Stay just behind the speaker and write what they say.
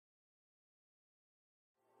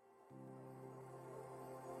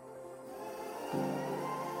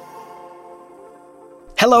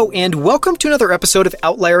Hello, and welcome to another episode of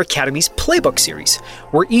Outlier Academy's Playbook series,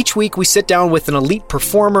 where each week we sit down with an elite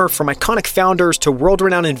performer, from iconic founders to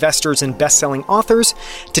world-renowned investors and best-selling authors,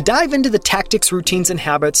 to dive into the tactics, routines, and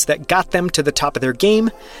habits that got them to the top of their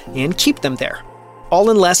game and keep them there,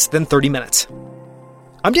 all in less than 30 minutes.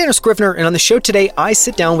 I'm Daniel Scrivner, and on the show today, I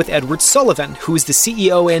sit down with Edward Sullivan, who is the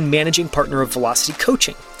CEO and managing partner of Velocity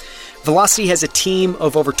Coaching. Velocity has a team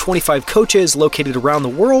of over 25 coaches located around the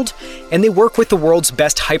world, and they work with the world's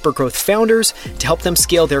best hypergrowth founders to help them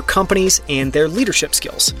scale their companies and their leadership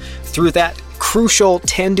skills through that crucial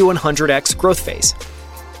 10 to 100x growth phase.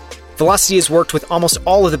 Velocity has worked with almost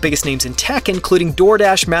all of the biggest names in tech, including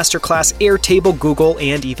DoorDash, Masterclass, Airtable, Google,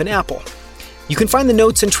 and even Apple. You can find the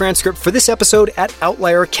notes and transcript for this episode at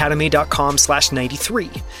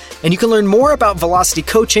outlieracademy.com/93. And you can learn more about Velocity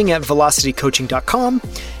Coaching at velocitycoaching.com.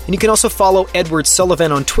 And you can also follow Edward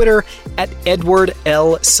Sullivan on Twitter at Edward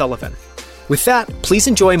L. Sullivan. With that, please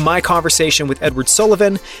enjoy my conversation with Edward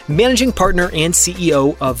Sullivan, managing partner and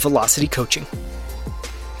CEO of Velocity Coaching.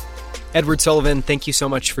 Edward Sullivan, thank you so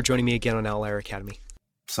much for joining me again on Outlier Academy.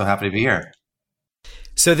 So happy to be here.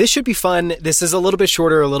 So this should be fun. This is a little bit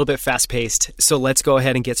shorter, a little bit fast-paced. So let's go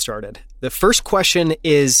ahead and get started. The first question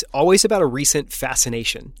is always about a recent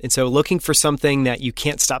fascination. And so looking for something that you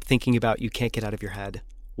can't stop thinking about, you can't get out of your head.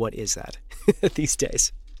 What is that these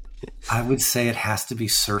days? I would say it has to be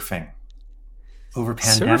surfing. Over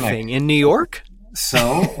pandemic. Surfing in New York?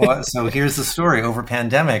 So here's the story. Over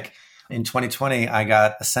pandemic, in 2020, I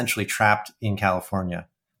got essentially trapped in California.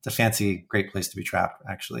 It's a fancy, great place to be trapped,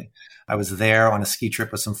 actually. I was there on a ski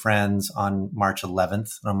trip with some friends on March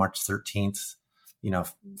 11th. And on March 13th,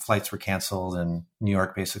 flights were canceled and New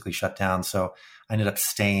York basically shut down. So I ended up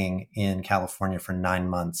staying in California for 9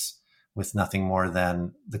 months with nothing more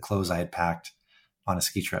than the clothes I had packed on a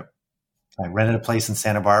ski trip. I rented a place in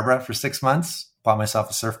Santa Barbara for 6 months, bought myself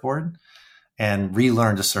a surfboard, and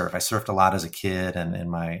relearned to surf. I surfed a lot as a kid and in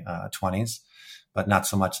my 20s, but not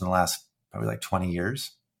so much in the last probably like 20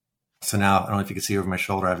 years. So now, I don't know if you can see over my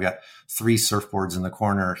shoulder, I've got 3 surfboards in the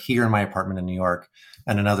corner here in my apartment in New York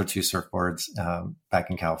and another 2 surfboards back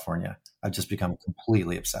in California. I've just become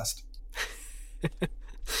completely obsessed.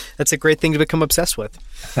 That's a great thing to become obsessed with.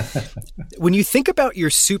 When you think about your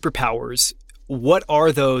superpowers, what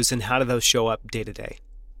are those and how do those show up day to day?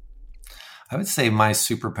 I would say my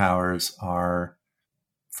superpowers are,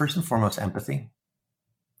 first and foremost, empathy.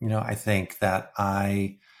 I think that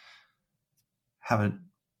I have an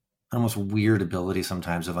almost weird ability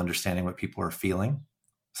sometimes of understanding what people are feeling,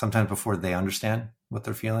 sometimes before they understand what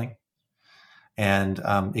they're feeling. And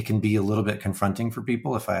it can be a little bit confronting for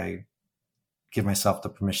people if I give myself the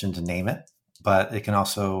permission to name it, but it can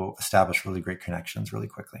also establish really great connections really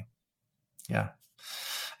quickly. Yeah.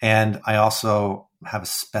 And I also have a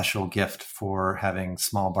special gift for having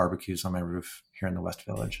small barbecues on my roof here in the West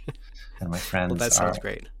Village. And my friends well, that sounds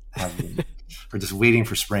great. We're just waiting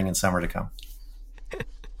for spring and summer to come.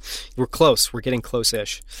 We're close. We're getting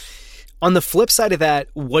close-ish. On the flip side of that,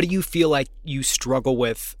 what do you feel like you struggle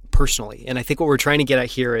with personally? And I think what we're trying to get at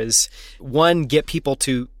here is, one, get people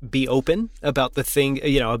to be open about the thing,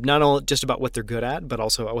 not only just about what they're good at, but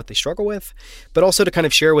also about what they struggle with, but also to kind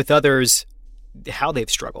of share with others how they've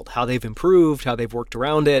struggled, how they've improved, how they've worked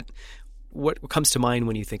around it. What comes to mind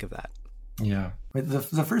when you think of that? Yeah.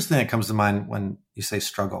 The first thing that comes to mind when you say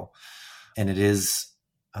struggle, and it is,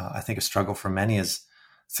 I think a struggle for many, is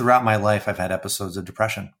throughout my life, I've had episodes of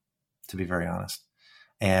depression, to be very honest.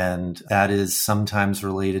 And that is sometimes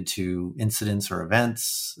related to incidents or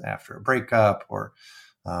events after a breakup, or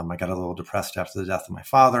I got a little depressed after the death of my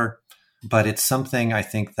father. But it's something I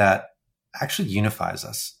think that actually unifies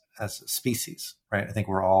us as a species, right? I think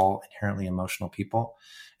we're all inherently emotional people.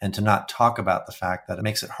 And to not talk about the fact that it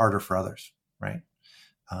makes it harder for others, right?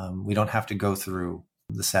 We don't have to go through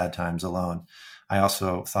the sad times alone. I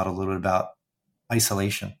also thought a little bit about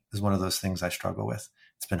isolation is one of those things I struggle with.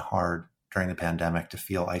 It's been hard during the pandemic to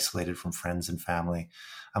feel isolated from friends and family.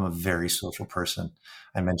 I'm a very social person.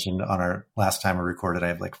 I mentioned on our last time we recorded, I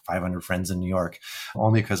have like 500 friends in New York,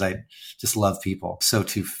 only because I just love people. So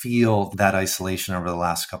to feel that isolation over the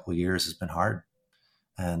last couple of years has been hard.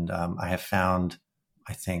 And I have found,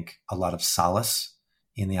 I think, a lot of solace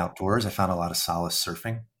in the outdoors. I found a lot of solace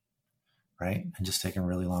surfing, right? And just taking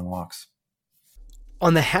really long walks.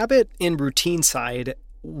 On the habit and routine side,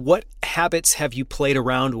 what habits have you played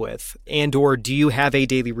around with, and or do you have a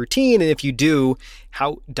daily routine? And if you do,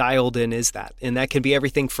 how dialed in is that? And that can be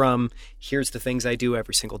everything from, here's the things I do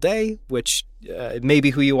every single day, which may be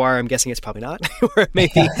who you are. I'm guessing it's probably not. Or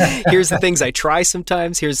maybe here's the things I try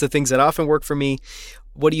sometimes. Here's the things that often work for me.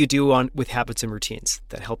 what do you do with habits and routines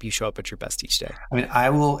that help you show up at your best each day? I mean, I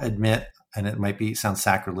will admit, and it might sound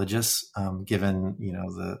sacrilegious, given,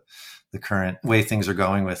 the current way things are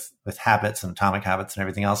going with habits and atomic habits and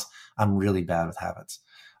everything else. I'm really bad with habits.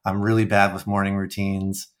 I'm really bad with morning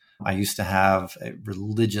routines. I used to have a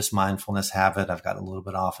religious mindfulness habit. I've got a little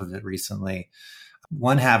bit off of it recently.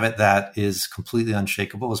 One habit that is completely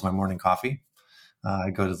unshakable is my morning coffee.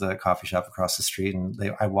 I go to the coffee shop across the street and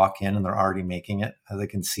I walk in and they're already making it. They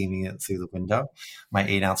can see me through the window. My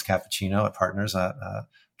 8-ounce cappuccino at Partners at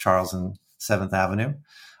Charles and 7th Avenue.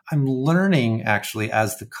 I'm learning actually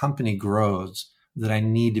as the company grows that I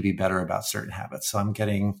need to be better about certain habits. So I'm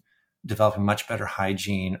developing much better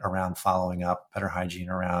hygiene around following up, better hygiene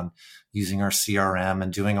around using our CRM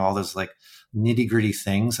and doing all those like nitty gritty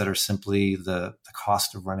things that are simply the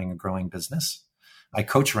cost of running a growing business. I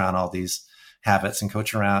coach around all these habits and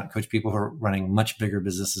coach people who are running much bigger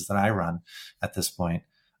businesses than I run at this point,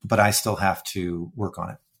 but I still have to work on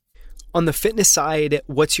it. On the fitness side,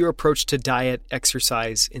 what's your approach to diet,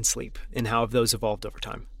 exercise, and sleep, and how have those evolved over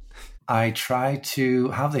time? How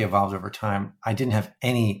have they evolved over time? I didn't have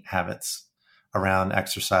any habits around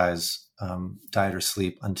exercise, diet, or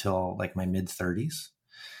sleep until like my mid-30s.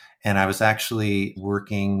 And I was actually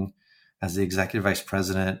working as the executive vice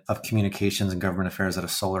president of communications and government affairs at a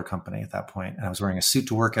solar company at that point. And I was wearing a suit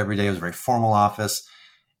to work every day. It was a very formal office.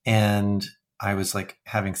 And I was like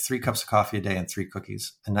having 3 cups of coffee a day and 3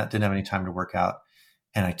 cookies, and that didn't have any time to work out.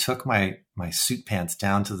 And I took my suit pants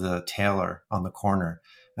down to the tailor on the corner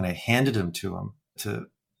and I handed them to him to,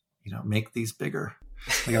 make these bigger.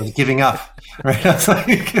 Like I was giving up, right? I was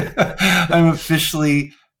like, I'm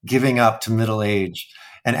officially giving up to middle age.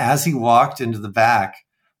 And as he walked into the back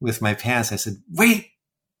with my pants, I said, wait,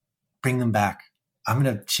 bring them back. I'm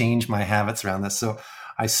going to change my habits around this. So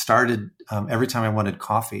I started, every time I wanted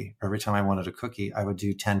coffee, or every time I wanted a cookie, I would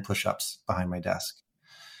do 10 push-ups behind my desk.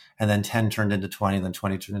 And then 10 turned into 20, then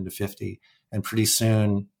 20 turned into 50. And pretty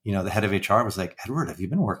soon, the head of HR was like, Edward, have you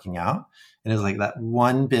been working out? And it was like that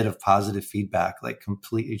one bit of positive feedback, like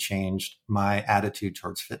completely changed my attitude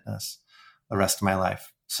towards fitness the rest of my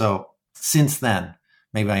life. So since then,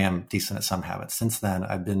 maybe I am decent at some habits. Since then,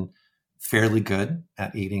 I've been fairly good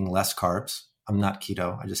at eating less carbs. I'm not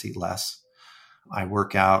keto. I just eat less. I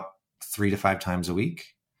work out 3 to 5 times a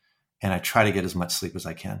week, and I try to get as much sleep as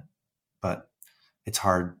I can. But it's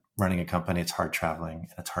hard running a company. It's hard traveling,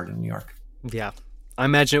 and it's hard in New York. Yeah. I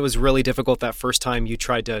imagine it was really difficult that first time you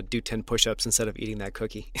tried to do 10 push-ups instead of eating that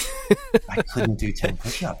cookie. I couldn't do 10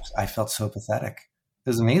 push-ups. I felt so pathetic. It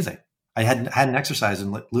was amazing. I hadn't exercised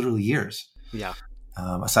in literally years. Yeah.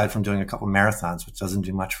 Aside from doing a couple of marathons, which doesn't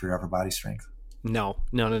do much for your upper body strength. No.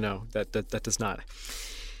 That does not.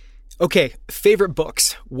 Okay. Favorite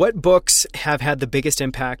books. What books have had the biggest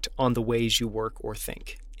impact on the ways you work or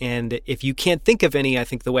think? And if you can't think of any, I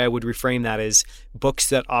think the way I would reframe that is books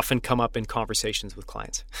that often come up in conversations with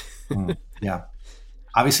clients. Yeah.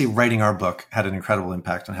 Obviously, writing our book had an incredible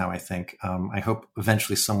impact on how I think. I hope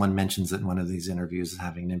eventually someone mentions it in one of these interviews as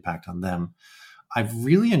having an impact on them. I've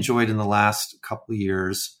really enjoyed in the last couple of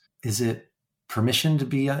years, is it Permission to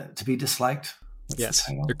be Disliked? What's yes,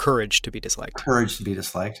 the Courage to be Disliked. Courage to be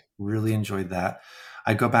Disliked. Really enjoyed that.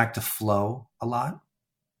 I go back to Flow a lot.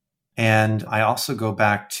 And I also go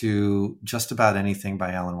back to just about anything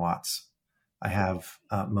by Alan Watts. I have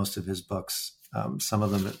most of his books, some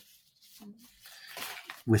of them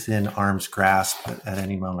within arm's grasp at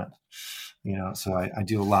any moment. So I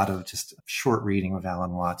do a lot of just short reading of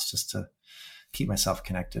Alan Watts just to keep myself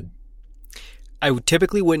connected. I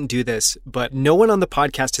typically wouldn't do this, but no one on the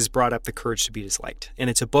podcast has brought up The Courage to be Disliked. And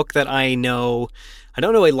it's a book that I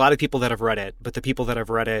don't know a lot of people that have read it, but the people that have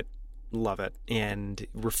read it love it and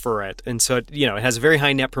refer it. And so, it has a very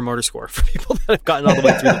high net promoter score for people that have gotten all the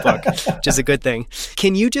way through the book, which is a good thing.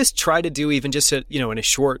 Can you just try to do even just in a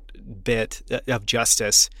short bit of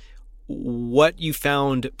justice, what you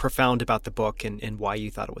found profound about the book and why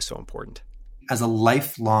you thought it was so important? As a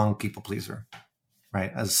lifelong people pleaser,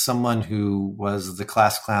 right? As someone who was the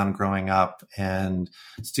class clown growing up and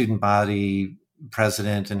student body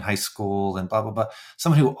president in high school and blah, blah, blah,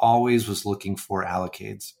 someone who always was looking for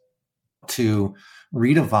allocates, to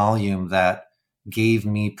read a volume that gave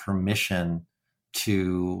me permission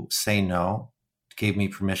to say no, gave me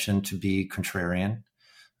permission to be contrarian,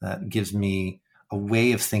 that gives me a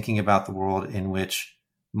way of thinking about the world in which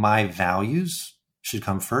my values should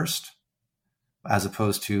come first, as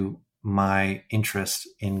opposed to my interest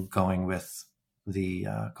in going with the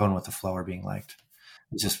flow or being liked.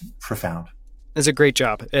 It's just profound. It's a great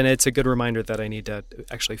job. And it's a good reminder that I need to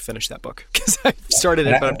actually finish that book because I've started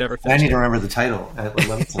it, but I've never finished it. I need to remember the title.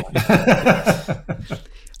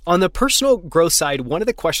 On the personal growth side, one of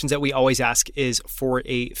the questions that we always ask is for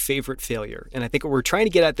a favorite failure. And I think what we're trying to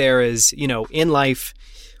get at there is, in life,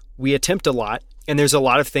 we attempt a lot and there's a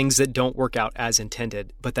lot of things that don't work out as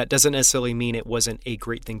intended, but that doesn't necessarily mean it wasn't a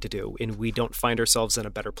great thing to do. And we don't find ourselves in a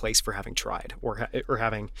better place for having tried or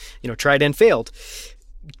having, tried and failed.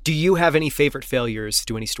 Do you have any favorite failures?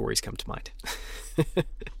 Do any stories come to mind?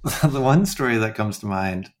 The one story that comes to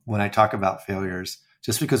mind when I talk about failures,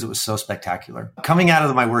 just because it was so spectacular. Coming out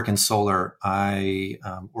of my work in solar, I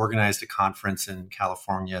organized a conference in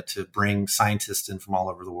California to bring scientists in from all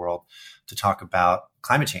over the world to talk about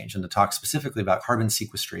climate change and to talk specifically about carbon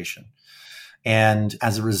sequestration. And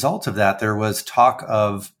as a result of that, there was talk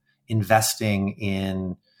of investing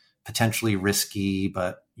in potentially risky,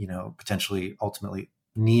 but potentially ultimately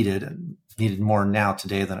needed more now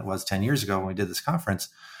today than it was 10 years ago when we did this conference,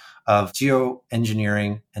 of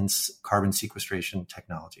geoengineering and carbon sequestration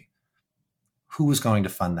technology. Who was going to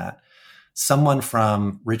fund that? Someone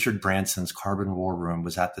from Richard Branson's Carbon War Room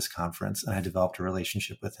was at this conference, and I developed a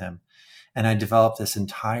relationship with him. And I developed this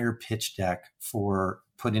entire pitch deck for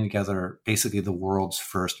putting together basically the world's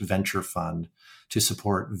first venture fund to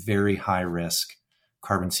support very high risk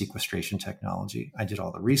carbon sequestration technology. I did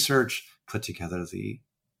all the research, put together the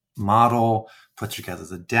model, put together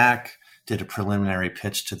the deck, did a preliminary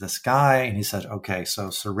pitch to this guy. And he said, okay, so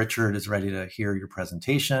Sir Richard is ready to hear your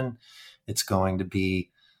presentation. It's going to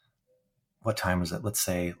be, what time was it? Let's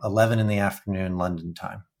say 11 in the afternoon, London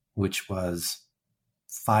time, which was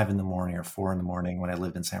 5 in the morning or 4 in the morning when I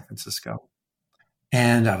lived in San Francisco.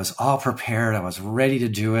 And I was all prepared. I was ready to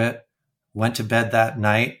do it. Went to bed that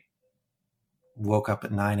night, woke up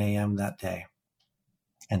at 9 a.m. that day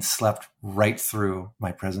and slept right through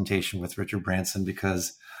my presentation with Richard Branson,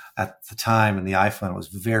 because at the time in the iPhone, it was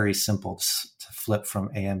very simple to flip from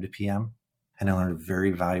AM to PM. And I learned a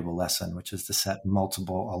very valuable lesson, which is to set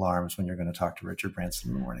multiple alarms when you're going to talk to Richard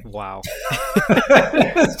Branson in the morning. Wow.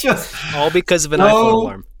 It's just all because of an iPhone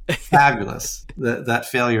alarm. Fabulous. That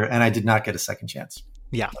failure. And I did not get a second chance.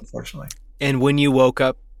 Yeah. Unfortunately. And when you woke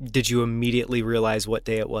up, did you immediately realize what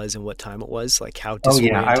day it was and what time it was? Like how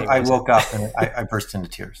disorienting I woke up and I burst into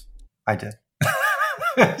tears. I did.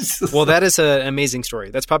 Well, that is an amazing story.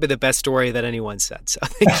 That's probably the best story that anyone said. So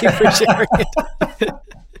thank you for sharing it.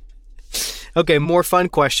 Okay, more fun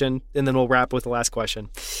question, and then we'll wrap with the last question,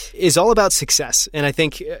 is all about success. And I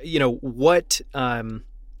think, I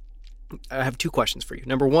have 2 questions for you.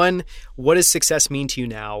 Number one, what does success mean to you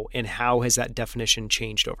now, and how has that definition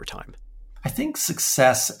changed over time? I think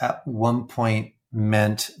success at one point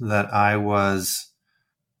meant that I was,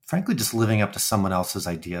 frankly, just living up to someone else's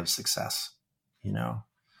idea of success.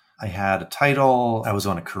 I had a title, I was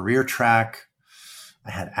on a career track, I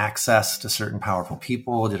had access to certain powerful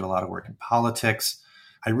people, did a lot of work in politics.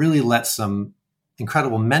 I really let some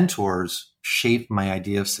incredible mentors shape my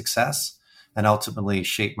idea of success and ultimately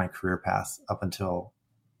shape my career path up until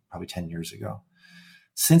probably 10 years ago.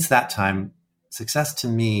 Since that time, success to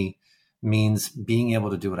me means being able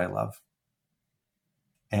to do what I love.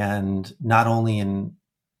 And not only in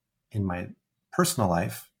my personal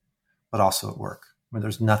life, but also at work. I mean,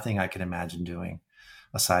 there's nothing I can imagine doing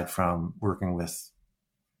aside from working with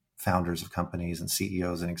founders of companies and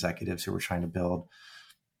CEOs and executives who are trying to build,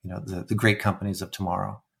 the great companies of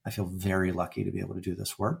tomorrow. I feel very lucky to be able to do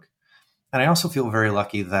this work. And I also feel very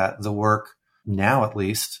lucky that the work now, at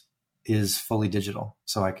least, is fully digital.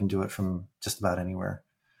 So I can do it from just about anywhere.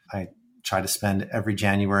 I try to spend every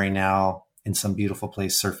January now in some beautiful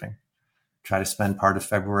place surfing, try to spend part of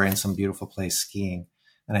February in some beautiful place skiing.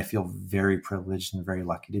 And I feel very privileged and very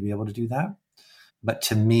lucky to be able to do that. But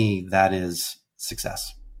to me, that is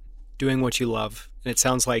success. Doing what you love. And it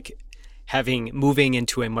sounds like moving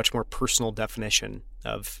into a much more personal definition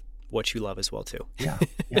of what you love as well, too. Yeah,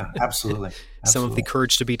 absolutely. Some of the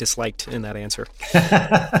courage to be disliked in that answer.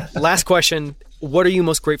 Last question. What are you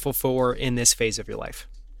most grateful for in this phase of your life?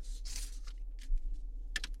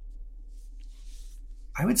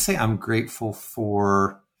 I would say I'm grateful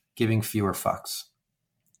for giving fewer fucks.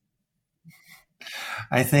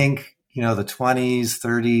 I think, the 20s,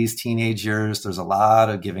 30s, teenage years, there's a lot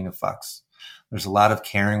of giving of fucks. There's a lot of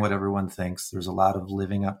caring what everyone thinks. There's a lot of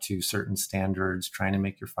living up to certain standards, trying to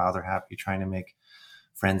make your father happy, trying to make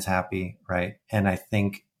friends happy, right? And I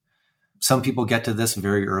think some people get to this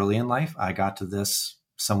very early in life. I got to this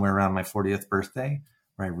somewhere around my 40th birthday,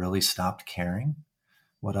 where I really stopped caring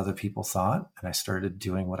what other people thought. And I started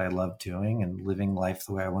doing what I loved doing and living life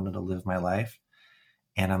the way I wanted to live my life.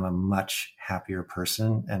 and I'm a much happier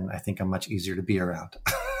person. And I think I'm much easier to be around.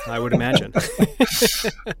 I would imagine.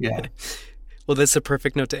 Yeah. Well, that's a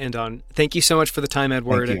perfect note to end on. Thank you so much for the time,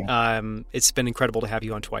 Edward. Thank you. It's been incredible to have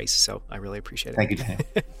you on twice, so I really appreciate it. Thank you, Dan.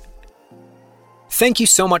 Thank you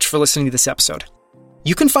so much for listening to this episode.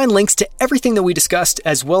 You can find links to everything that we discussed,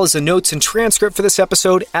 as well as the notes and transcript for this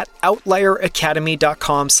episode at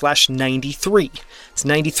outlieracademy.com/93. It's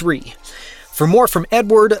 93. For more from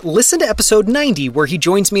Edward, listen to episode 90, where he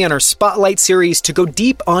joins me on our Spotlight series to go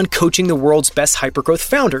deep on coaching the world's best hypergrowth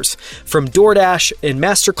founders, from DoorDash and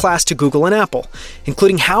Masterclass to Google and Apple,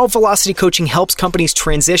 including how velocity coaching helps companies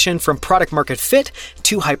transition from product market fit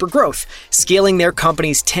to hypergrowth, scaling their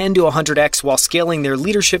companies 10 to 100x while scaling their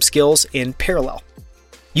leadership skills in parallel.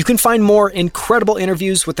 You can find more incredible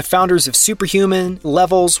interviews with the founders of Superhuman,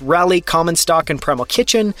 Levels, Rally, Common Stock, and Primal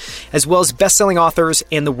Kitchen, as well as best-selling authors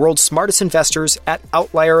and the world's smartest investors at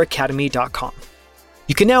outlieracademy.com.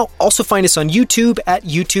 You can now also find us on YouTube at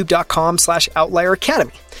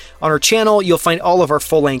youtube.com/outlieracademy. On our channel, you'll find all of our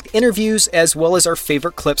full-length interviews, as well as our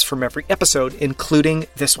favorite clips from every episode, including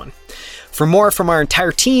this one. For more from our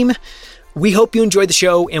entire team, we hope you enjoyed the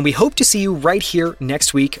show, and we hope to see you right here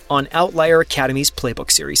next week on Outlier Academy's Playbook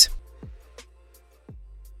Series.